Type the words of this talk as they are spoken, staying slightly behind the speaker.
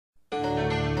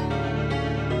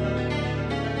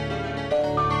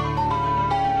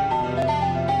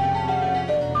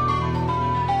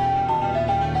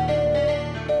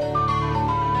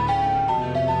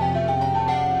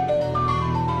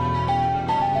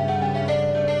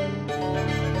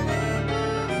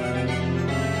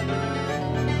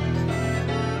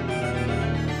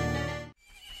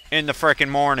in the frickin'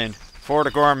 morning for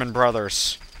the Gorman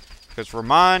brothers. Because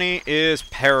Romani is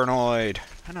paranoid.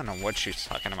 I don't know what she's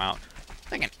talking about.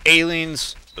 Thinking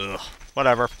aliens. Ugh.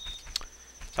 Whatever.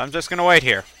 So I'm just gonna wait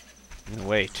here. I'm gonna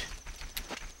wait.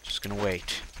 Just gonna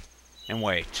wait. And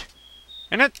wait.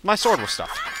 And my sword was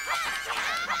stuck.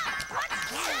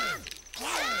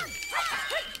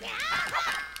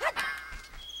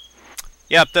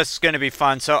 Yep, this is gonna be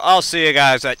fun. So I'll see you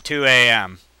guys at 2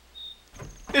 a.m.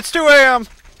 It's 2 a.m.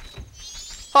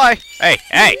 Hi.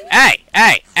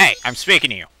 Hey, I'm speaking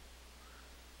to you.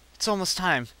 It's almost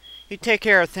time. You take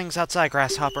care of things outside,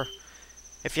 Grasshopper.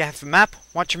 If you have a map,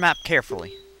 watch your map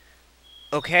carefully.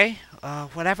 Okay?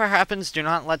 Whatever happens, do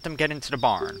not let them get into the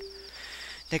barn.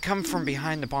 They come from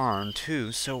behind the barn,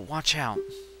 too, so watch out.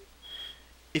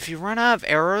 If you run out of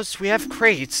arrows, we have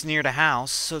crates near the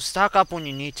house, so stock up when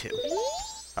you need to.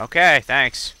 Okay,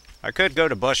 thanks. I could go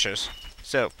to bushes.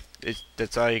 So,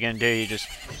 that's all you're gonna do, you just...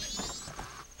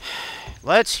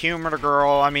 Let's humor the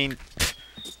girl, I mean...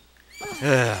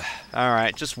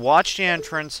 Alright, just watch the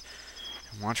entrance,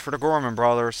 and watch for the Gorman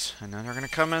brothers, and then they're gonna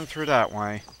come in through that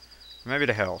way. Maybe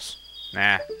the hills.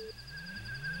 Nah.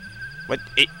 What?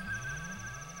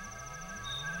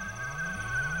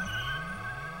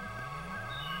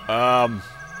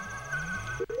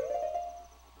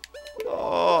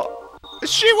 Oh,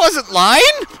 she wasn't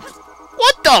lying?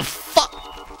 What the fuck?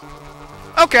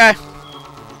 Okay.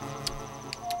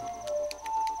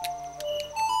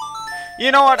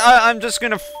 You know what? I'm just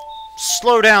gonna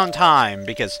slow down time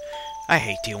because I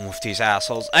hate dealing with these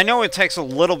assholes. I know it takes a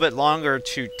little bit longer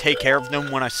to take care of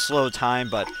them when I slow time,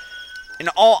 but in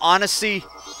all honesty,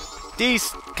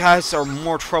 these guys are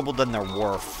more trouble than they're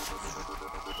worth.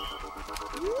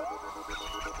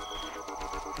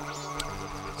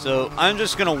 So I'm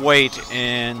just gonna wait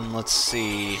and let's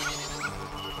see.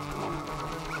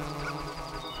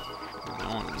 That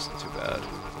one isn't too bad.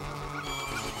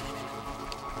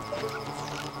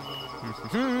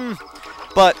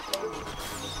 But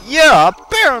yeah,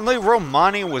 apparently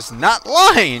Romani was not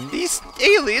lying. These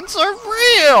aliens are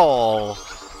real.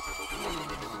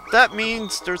 That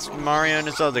means there's Mario in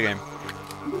his other game.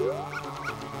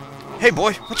 Hey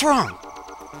boy, what's wrong?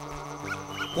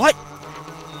 What?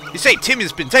 You say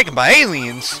Timmy's been taken by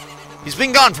aliens? He's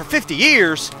been gone for 50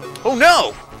 years? Oh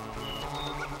no!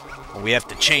 Well, we have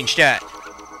to change that.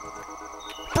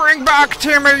 Bring back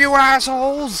Timmy, you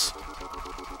assholes!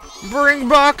 Bring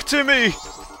back Timmy!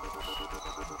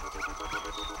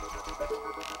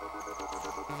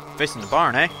 Facing the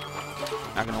barn, eh?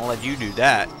 Not gonna let you do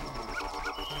that.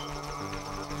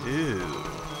 Ooh.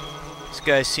 These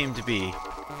guys seem to be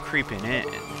creeping in.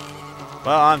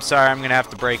 Well, I'm sorry, I'm gonna have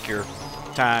to break your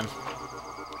time.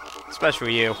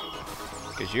 Especially you.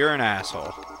 Because you're an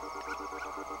asshole.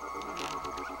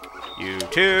 You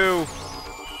too!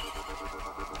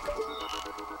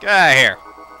 Get out of here!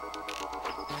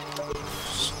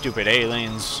 Stupid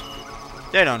aliens.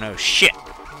 They don't know shit.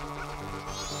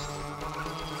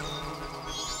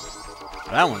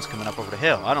 That one's coming up over the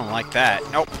hill. I don't like that.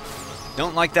 Nope.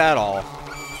 Don't like that at all.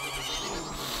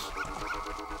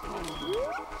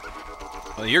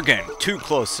 Well, you're getting too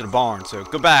close to the barn, so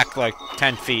go back like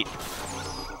 10 feet.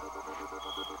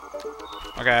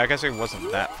 Okay, I guess it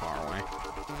wasn't that far away.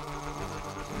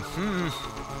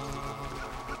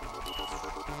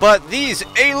 But these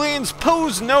aliens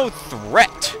pose no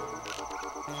threat.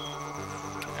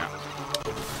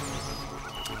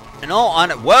 And all on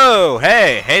it. Whoa!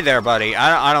 Hey there, buddy.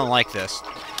 I don't like this.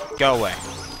 Go away.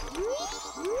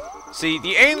 See,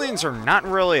 the aliens are not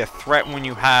really a threat when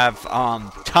you have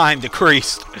time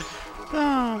decreased.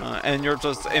 And you're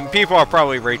just, and people are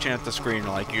probably reaching at the screen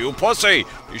like, you pussy!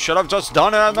 You should have just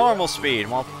done it at normal speed.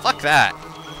 Well, fuck that.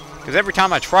 Because every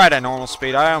time I tried at normal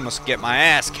speed, I almost get my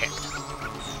ass kicked.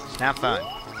 It's not fun.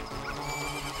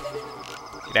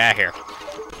 Get out of here.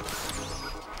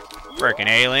 Frickin'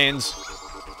 aliens.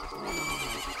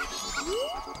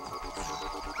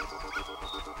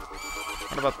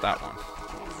 What about that one?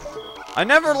 I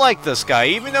never liked this guy,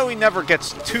 even though he never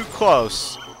gets too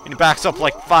close, and he backs up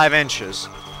like 5 inches.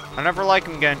 I never like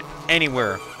him getting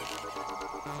anywhere.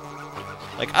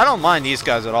 Like, I don't mind these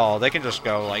guys at all. They can just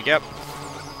go like, yep.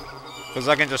 Because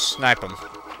I can just snipe them.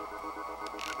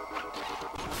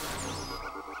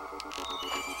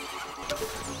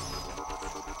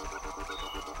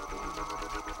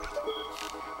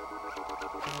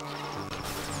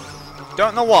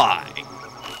 Don't know why.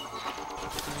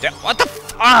 What the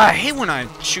f- I hate when I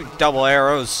shoot double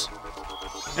arrows.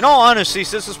 In all honesty,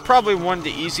 this is probably one of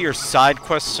the easier side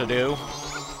quests to do.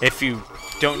 If you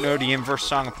don't know the inverse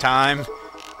song of time,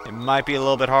 it might be a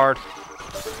little bit hard.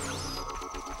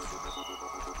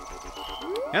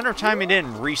 The other time he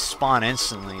didn't respawn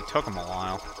instantly. It took him a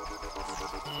while.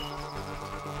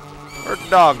 Where'd the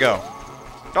dog go?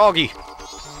 Doggy!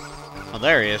 Oh,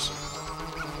 there he is.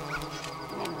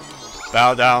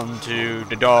 Bow down to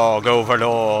the dog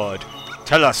overlord.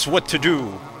 Tell us what to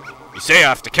do. You say I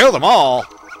have to kill them all.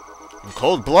 In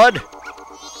cold blood?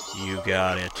 You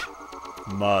got it.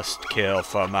 Must kill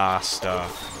for master.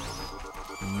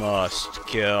 Must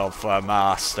kill for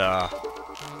master.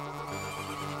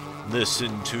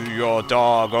 Listen to your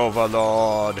dog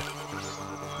overlord.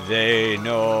 They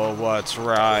know what's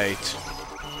right.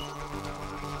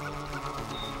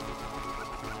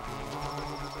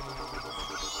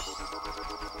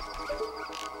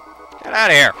 Get out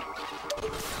of here.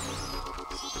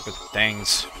 Stupid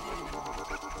things.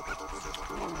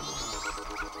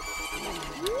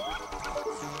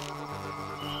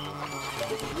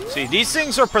 See, these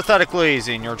things are pathetically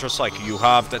easy, and you're just like, you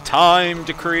have the time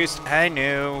decreased. I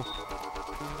knew.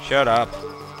 Shut up.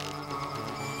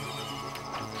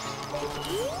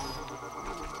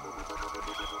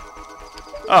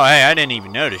 Oh, hey, I didn't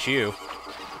even notice you.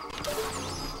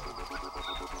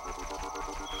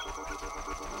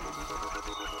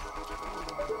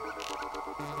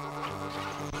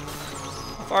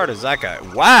 How far does that guy?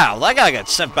 Wow, that guy got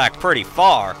sent back pretty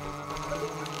far.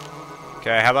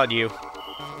 Okay, how about you?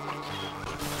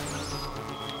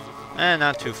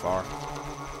 Not too far.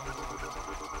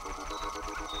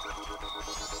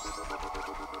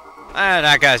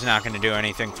 That guy's not going to do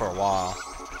anything for a while.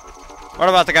 What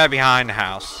about the guy behind the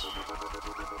house?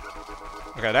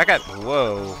 Okay, that guy...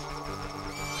 Whoa.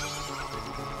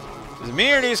 Is it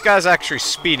me or are these guys actually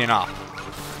speeding up?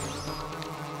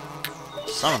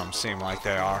 Some of them seem like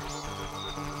they are.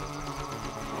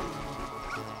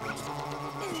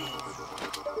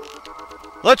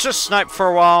 Let's just snipe for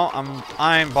a while. I'm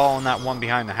eyeballing that one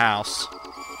behind the house.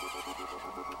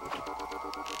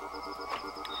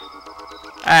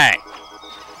 Hey!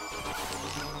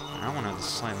 I want to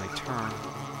slightly turn.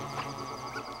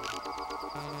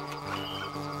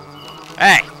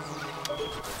 Hey!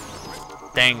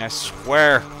 Dang, I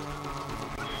swear.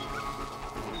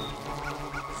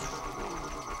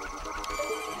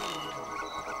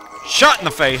 Shot in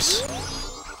the face!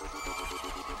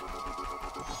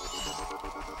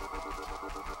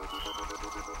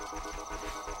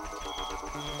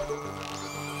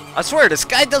 I swear, this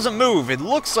guy doesn't move. It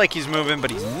looks like he's moving, but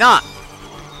he's not.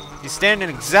 He's standing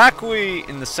exactly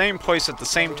in the same place at the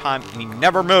same time, and he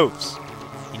never moves.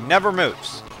 He never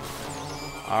moves.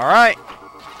 Alright.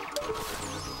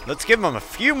 Let's give him a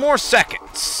few more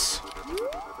seconds.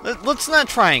 Let's not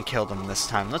try and kill them this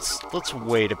time. Let's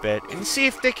wait a bit and see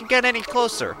if they can get any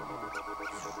closer.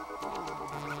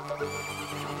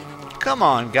 Come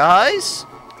on, guys.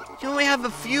 You only have a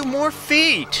few more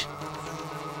feet.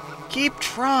 Keep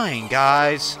trying,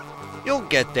 guys. You'll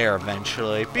get there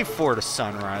eventually, before the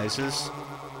sun rises.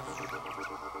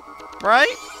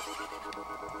 Right?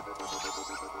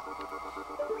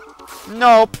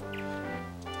 Nope.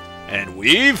 And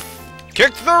we've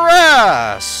kicked their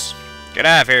ass! Get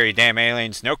out of here, you damn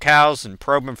aliens. No cows and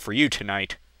probing for you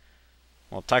tonight.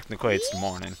 Well, technically it's the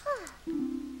morning.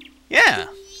 Yeah.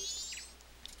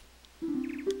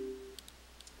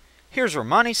 Here's where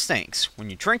money stinks. When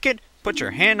you drink it, put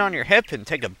your hand on your hip and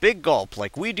take a big gulp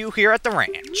like we do here at the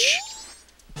ranch.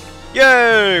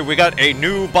 Yay! We got a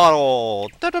new bottle!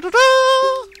 Da-da-da-da!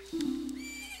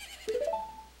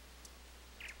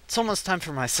 It's almost time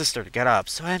for my sister to get up,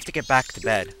 so I have to get back to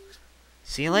bed.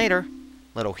 See you later,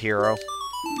 little hero.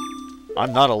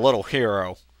 I'm not a little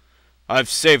hero. I've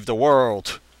saved the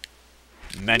world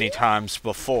many times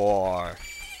before.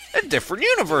 In different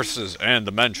universes and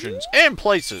dimensions and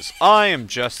places. I am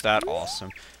just that awesome.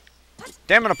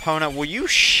 Damn it, opponent, will you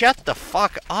shut the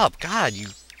fuck up? God, you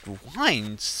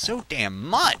whine so damn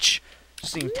much.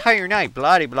 Just the entire night,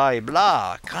 blah blah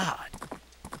blah. God.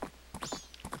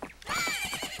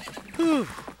 Whew.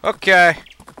 Okay.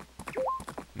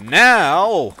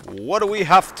 Now, what do we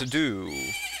have to do?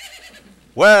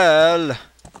 Well,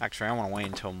 actually, I want to wait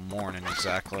until morning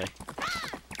exactly.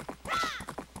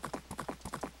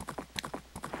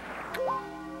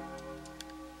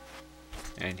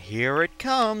 And here it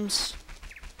comes.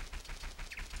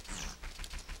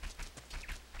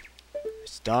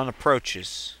 As dawn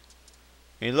approaches,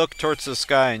 we look towards the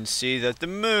sky and see that the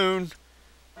moon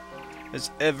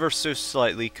has ever so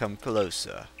slightly come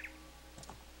closer.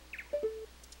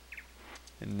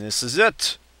 And this is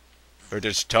it. It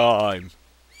is time.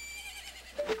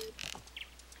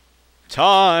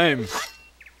 Time!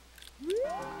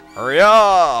 Hurry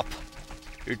up!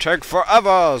 You take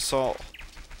forever, so...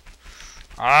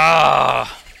 Come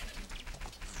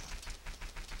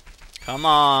Come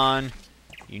on.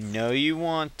 You know you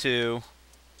want to.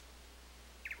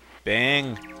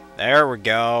 Bing. There we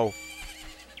go.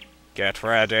 Get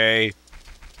ready.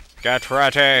 Get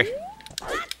ready.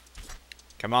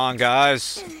 Come on,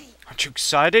 guys. Aren't you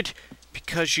excited?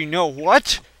 Because you know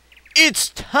what? It's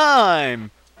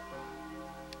time!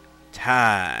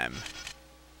 Time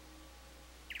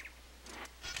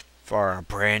for a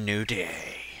brand new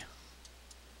day.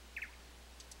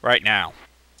 Right now.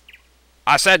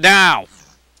 I said now!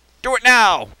 Do it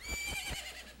now!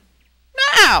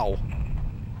 Now!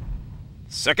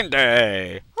 Second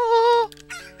day. Ah.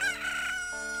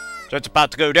 So it's about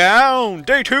to go down.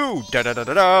 Day 2. Da da da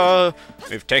da da.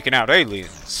 We've taken out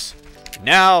aliens.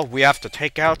 Now we have to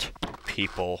take out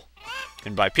people.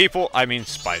 And by people, I mean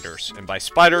spiders. And by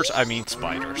spiders, I mean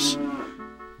spiders.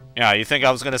 Yeah, you think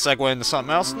I was going to segue into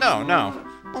something else? No, no.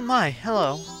 Oh my,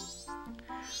 hello.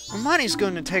 Hermione's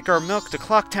going to take our milk to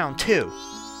Clocktown too.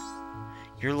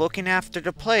 You're looking after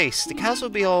the place. The cows will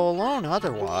be all alone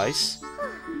otherwise.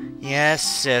 Yes,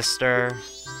 sister.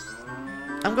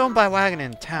 I'm going by wagon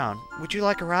in town. Would you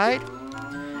like a ride?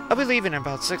 I'll be leaving at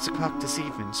about 6 o'clock this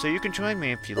evening, so you can join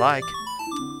me if you like.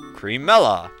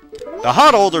 Creamella, the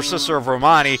hot older sister of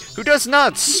Romani, who does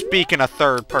not speak in a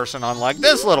third person unlike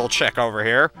this little chick over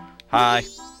here. Hi.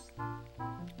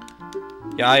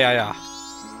 Yeah.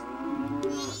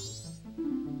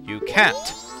 You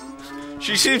can't.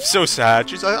 She seems so sad.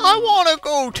 She's like, I want to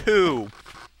go too.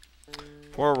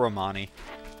 Poor Romani.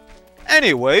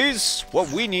 Anyways, what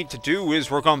we need to do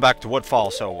is we're going back to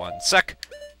Woodfall, so 1 sec.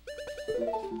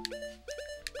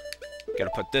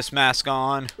 Gotta put this mask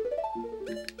on.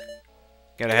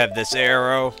 Gotta have this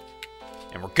arrow.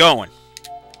 And we're going.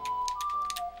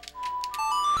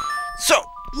 So,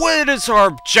 what is our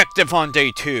objective on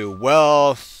day 2?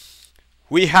 Well,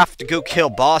 we have to go kill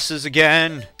bosses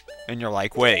again. And you're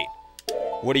like, wait,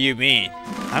 what do you mean?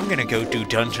 I'm gonna go do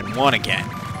Dungeon 1 again.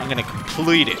 I'm gonna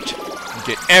complete it.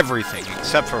 Get everything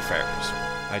except for fairs.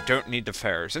 I don't need the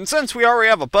fairs. And since we already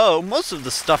have a bow, most of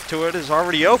the stuff to it is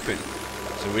already open.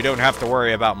 So we don't have to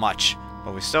worry about much.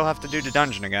 But we still have to do the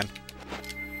dungeon again.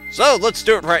 So let's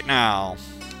do it right now.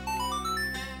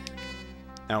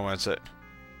 Now what's it?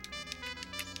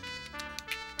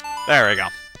 There we go.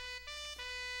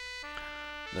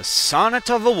 The Sonnet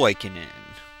of Awakening.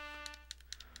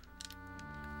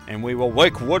 And we will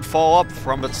wake Woodfall up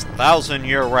from its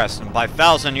 1,000-year rest. And by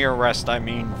 1,000-year rest, I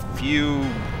mean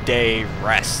few-day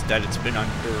rest. That it's been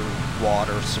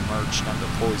underwater, submerged under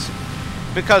poison.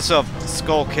 Because of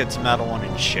Skull Kid's meddling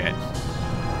and shit.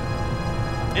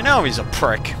 You know he's a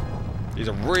prick. He's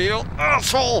a real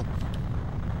asshole!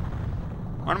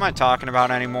 What am I talking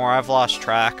about anymore? I've lost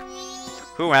track.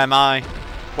 Who am I?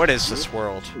 What is this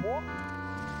world?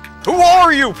 Who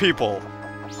are you people?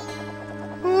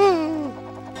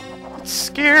 It's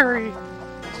scary.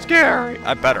 Scary.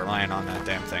 I better land on that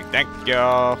damn thing. Thank you.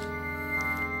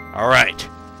 Alright.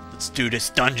 Let's do this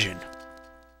dungeon.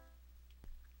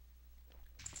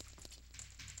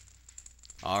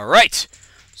 Alright.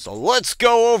 So let's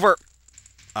go over...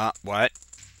 what?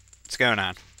 What's going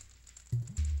on?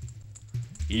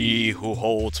 He who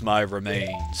holds my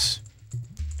remains.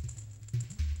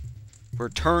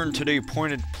 Return to the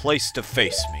appointed place to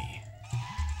face me.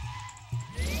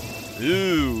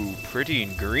 Ooh, pretty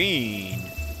and green.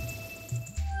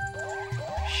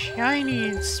 Shiny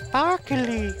and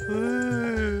sparkly.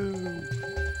 Ooh.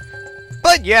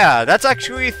 But yeah, that's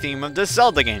actually a theme of this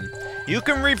Zelda game. You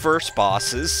can reverse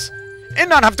bosses and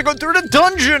not have to go through the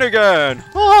dungeon again.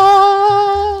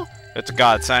 Ah! It's a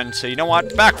godsend. So you know what?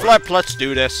 Backflip, let's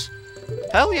do this.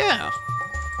 Hell yeah.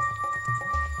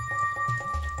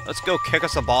 Let's go kick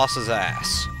us a boss's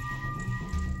ass.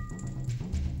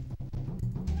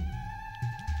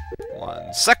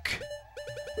 1 sec.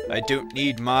 I don't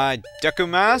need my deku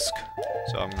mask,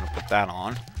 so I'm gonna put that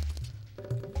on.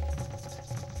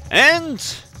 And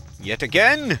yet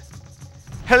again,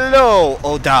 hello,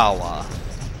 Odawa,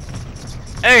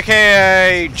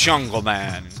 aka Jungle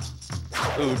Man,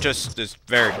 who just is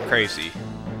very crazy.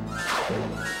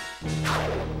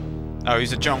 Oh,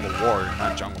 he's a jungle warrior,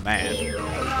 not jungle man.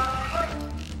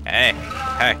 Hey,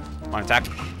 hey, wanna attack?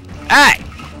 Hey!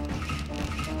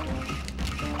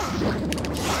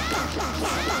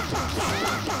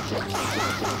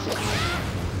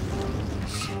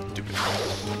 Stupid.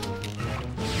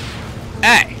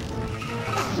 Hey!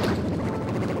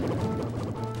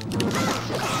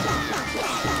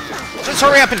 Just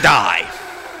hurry up and die!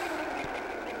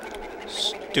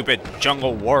 Stupid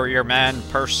jungle warrior man,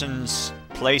 persons,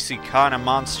 placey kind of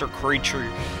monster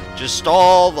creature. Just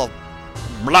all the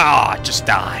blah, just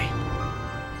die.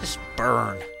 Just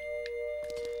burn.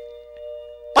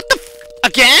 What the f-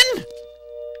 Again?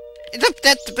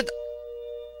 But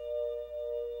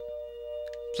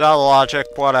Zelda logic,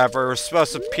 whatever. It was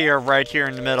supposed to appear right here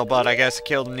in the middle, but I guess I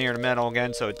killed him near the middle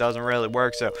again, so it doesn't really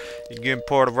work. So you can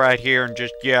put it right here and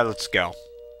just, yeah, let's go.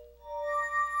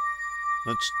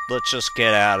 Let's just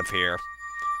get out of here.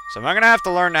 So am I gonna have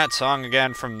to learn that song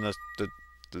again from the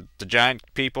giant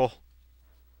people?